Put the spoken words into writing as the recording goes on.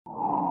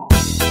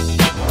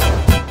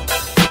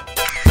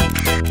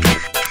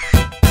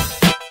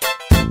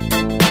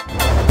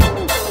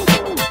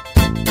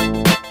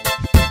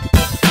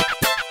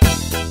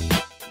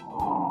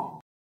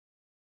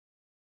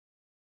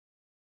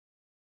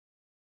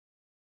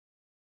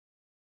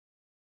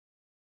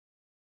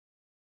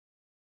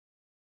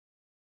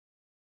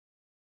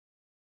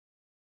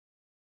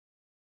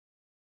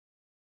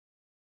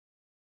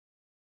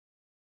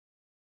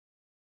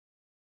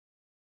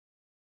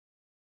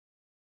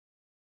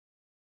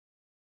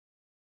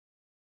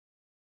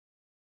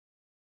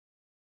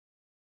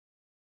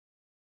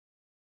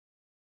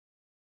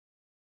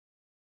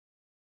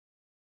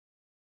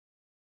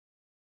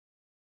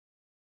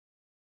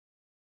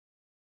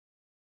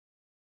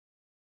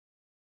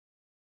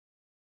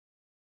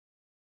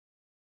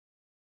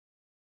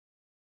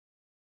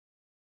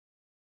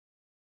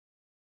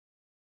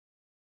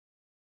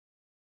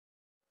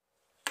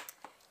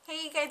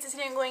Hey guys,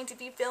 today I'm going to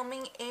be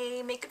filming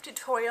a makeup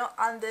tutorial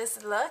on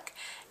this look,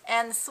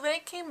 and this is what I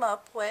came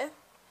up with.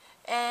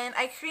 And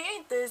I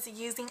created this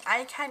using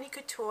Eye Candy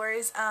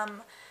Couture's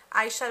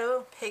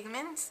eyeshadow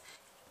pigments.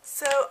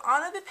 So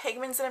all of the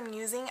pigments that I'm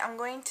using, I'm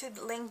going to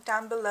link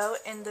down below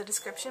in the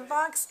description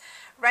box.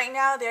 Right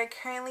now they're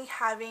currently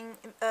having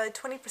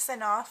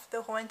 20% off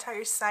the whole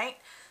entire site.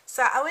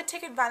 So I would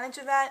take advantage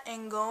of that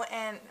and go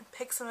and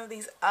pick some of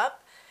these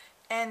up.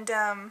 And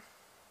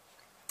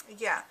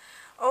yeah.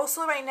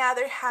 Also, right now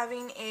they're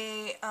having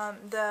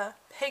the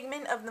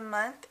pigment of the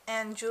month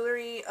and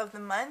jewelry of the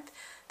month.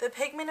 The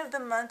pigment of the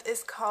month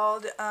is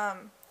called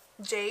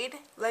Jade,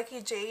 Lucky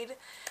Jade.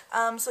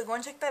 So go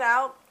and check that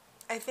out.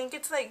 I think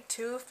it's like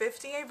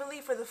 $2.50, I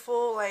believe, for the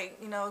full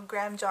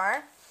gram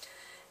jar.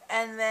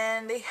 And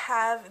then they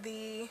have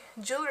the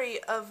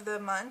jewelry of the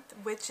month,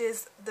 which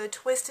is the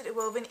twisted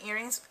woven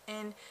earrings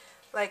in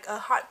like a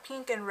hot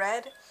pink and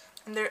red.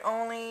 And they're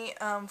only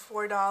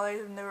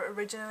 $4, and they were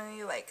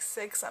originally like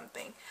 $6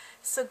 something.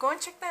 So go and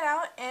check that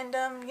out. And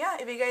yeah,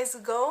 if you guys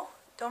go,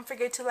 don't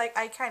forget to like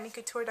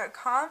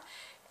iCandyCouture.com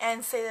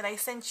and say that I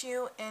sent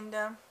you. And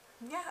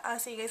yeah, I'll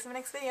see you guys in the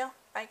next video.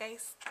 Bye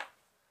guys.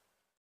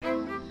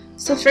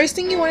 So first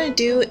thing you want to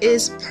do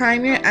is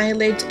prime your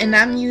eyelids, and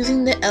I'm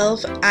using the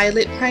e.l.f.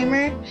 eyelid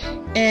primer.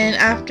 And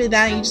after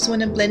that, you just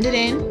want to blend it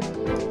in.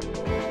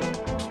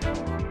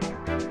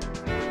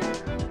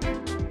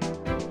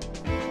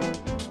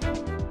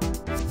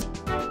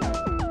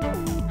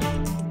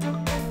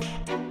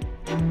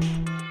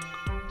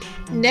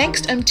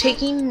 Next, I'm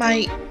taking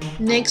my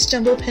NYX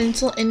Jumbo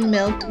Pencil in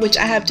Milk, which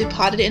I have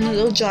depotted in a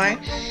little jar,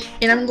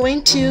 and I'm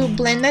going to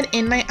blend that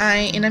in my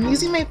eye, and I'm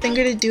using my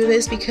finger to do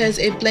this because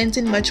it blends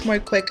in much more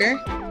quicker.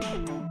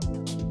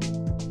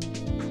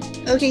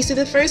 Okay, so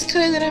the first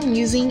color that I'm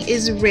using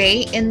is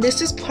Ray, and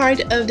this is part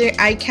of their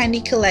Eye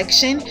Candy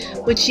collection,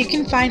 which you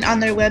can find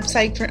on their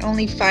website for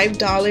only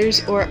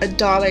 $5 or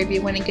 $1 if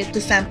you want to get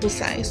the sample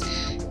size.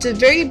 It's a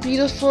very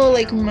beautiful,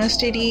 like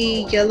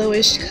mustardy,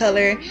 yellowish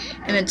color,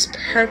 and it's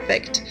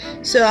perfect.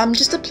 So I'm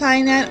just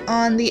applying that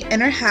on the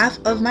inner half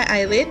of my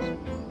eyelid.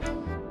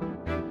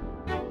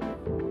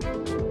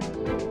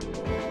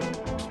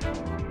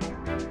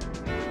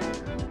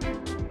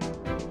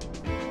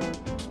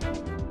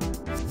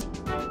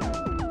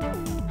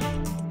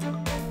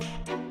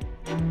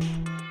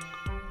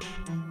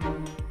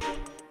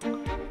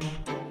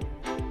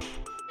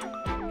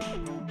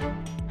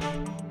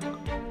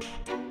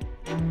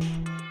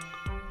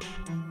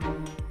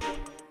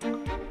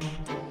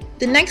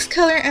 The next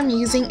color I'm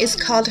using is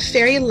called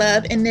Fairy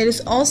Love, and it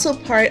is also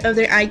part of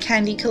their Eye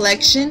Candy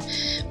collection,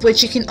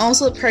 which you can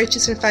also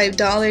purchase for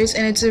 $5,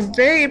 and it's a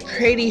very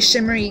pretty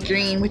shimmery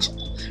green, which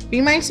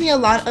reminds me a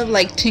lot of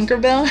like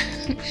Tinkerbell.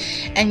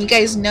 And you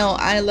guys know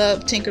I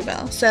love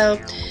Tinkerbell. So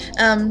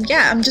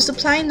yeah, I'm just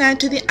applying that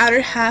to the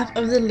outer half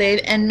of the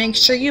lid, and make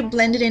sure you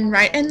blend it in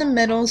right in the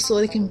middle so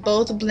they can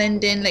both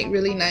blend in like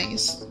really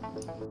nice.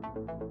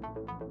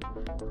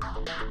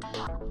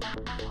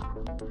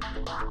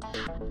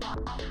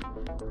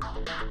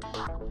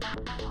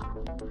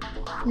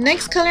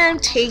 Next color I'm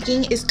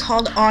taking is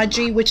called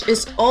Audrey, which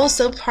is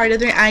also part of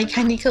their Eye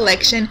Candy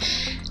collection.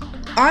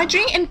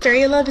 Audrey and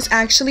Fairy Love is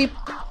actually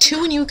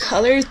two new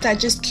colors that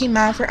just came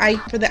out for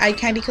the Eye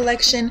Candy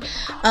collection.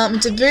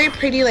 It's a very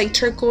pretty like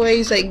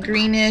turquoise, like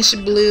greenish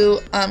blue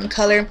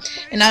color,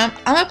 and I'm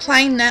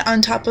applying that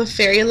on top of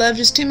Fairy Love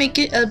just to make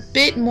it a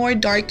bit more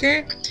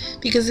darker,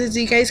 because as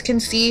you guys can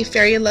see,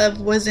 Fairy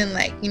Love wasn't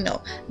like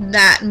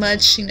that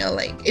much,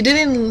 like it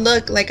didn't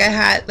look like I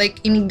had like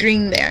any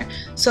green there.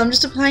 So I'm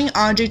just applying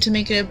Audrey to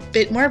make it a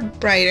bit more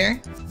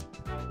brighter.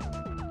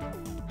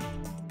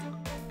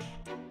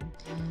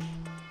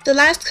 The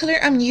last color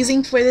I'm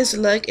using for this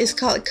look is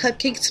called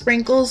Cupcake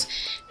Sprinkles,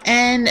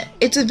 and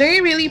it's a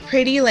really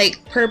pretty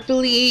like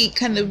purpley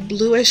kind of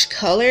bluish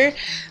color.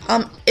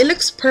 It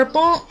looks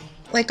purple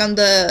like on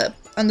the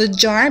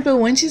jar, but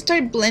once you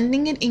start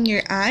blending it in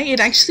your eye,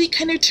 it actually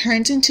kind of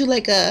turns into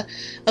like a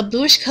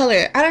bluish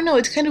color. I don't know,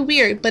 it's kind of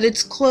weird, but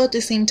it's cool at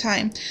the same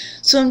time.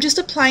 So I'm just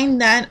applying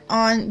that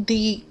on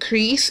the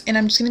crease, and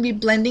I'm just going to be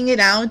blending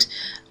it out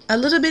a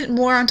little bit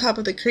more on top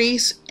of the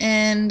crease,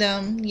 and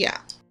yeah.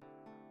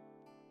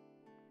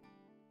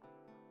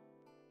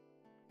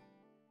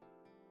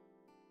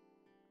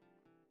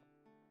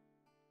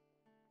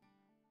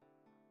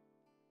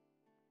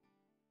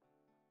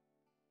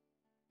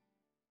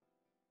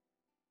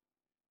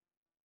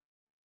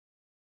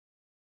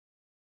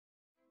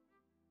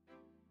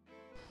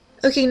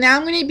 Okay, now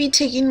I'm going to be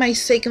taking my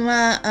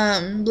Sigma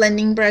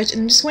blending brush,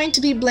 and I'm just going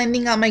to be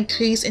blending out my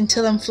crease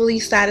until I'm fully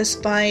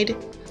satisfied.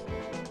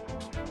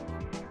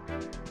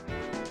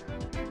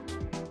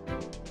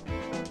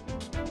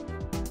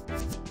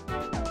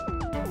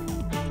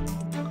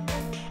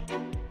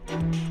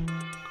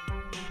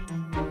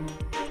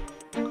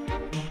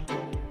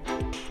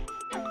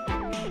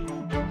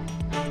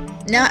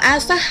 Now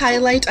as the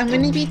highlight, I'm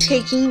going to be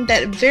taking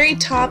that very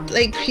top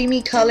like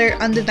creamy color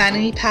on the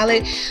Vanity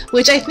palette,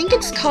 which I think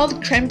it's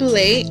called Creme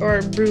Brulee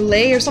or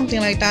Brulee or something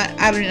like that,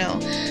 I don't know.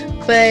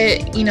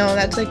 But you know,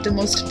 that's like the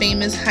most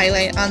famous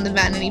highlight on the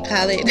Vanity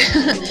palette.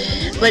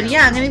 But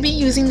yeah, I'm going to be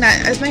using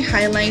that as my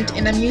highlight,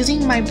 and I'm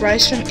using my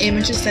brush from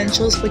Image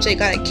Essentials, which I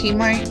got at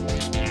Kmart.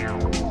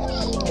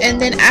 And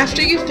then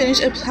after you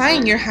finish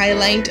applying your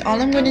highlight,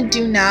 all I'm going to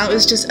do now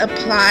is just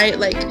apply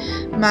like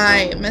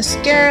my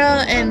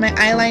mascara and my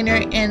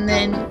eyeliner, and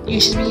then you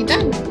should be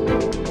done.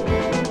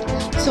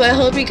 So I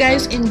hope you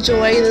guys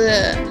enjoy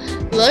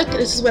the look.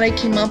 This is what I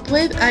came up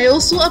with. I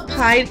also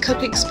applied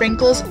cupcake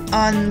sprinkles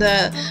on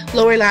the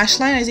lower lash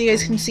line, as you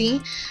guys can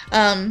see.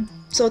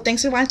 So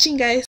thanks for watching, guys.